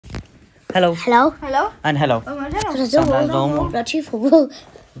Hello. Hello. Hello. And hello. Sometimes normal. Not too formal.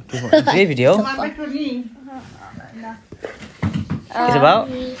 Today's video is about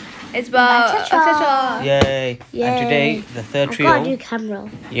It's about etc. yay. Yay. And today the third I got a new trio. camera.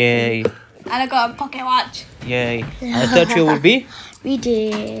 Yay. And I got a pocket watch. Yay. And the third trio will be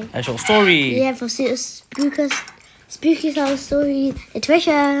Reading. a short story. Yeah, for spooky sound story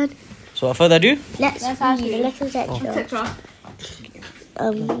intuition. So without further ado, Let's have read. to. Let's etc. Etc.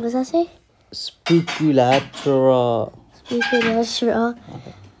 What does that say? SPOOKULATRA SPOOKULATRA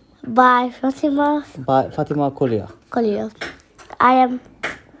by Fatima by Fatima Collier. Collier. I am.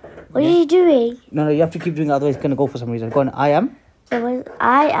 What are you doing? No, you have to keep doing it, otherwise it's going to go for some reason. Go on. I am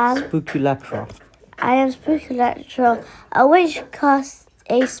I am SPOOKULATRA. I am SPOOKULATRA. A witch cast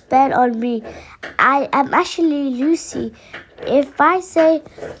a spell on me. I am actually Lucy. If I say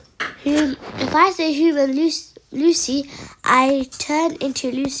human Lucy, I turn into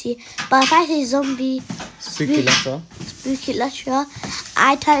Lucy. But if I say zombie SPOOKULATRA,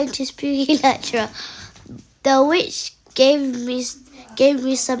 I turn into SPOOKULATRA. The witch gave me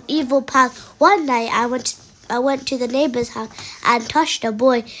some evil powers. One night I went to the neighbor's house and touched the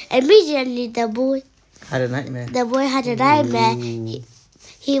boy. Immediately the boy Had a nightmare. The boy had a nightmare.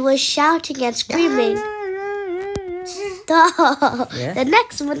 He was shouting and screaming. Stop. Yeah. The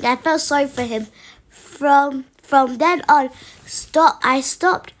next one, I felt sorry for him. From then on, I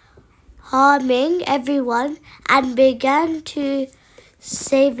stopped harming everyone and began to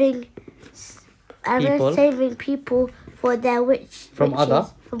saving people for their witches. From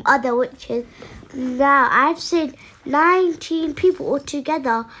other witches. Now I've seen 19 people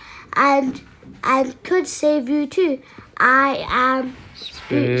altogether, and could save you too. I am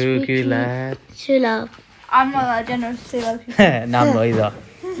SPOOKULATRA. I'm not that generous to say that. No, I'm not either.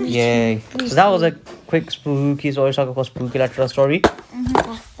 Yay. So that was a quick spooky story talk about SPOOKULATRA story.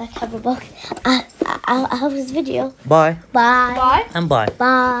 I have a book. I hope this video. Bye. Bye. Bye. And bye.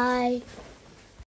 Bye.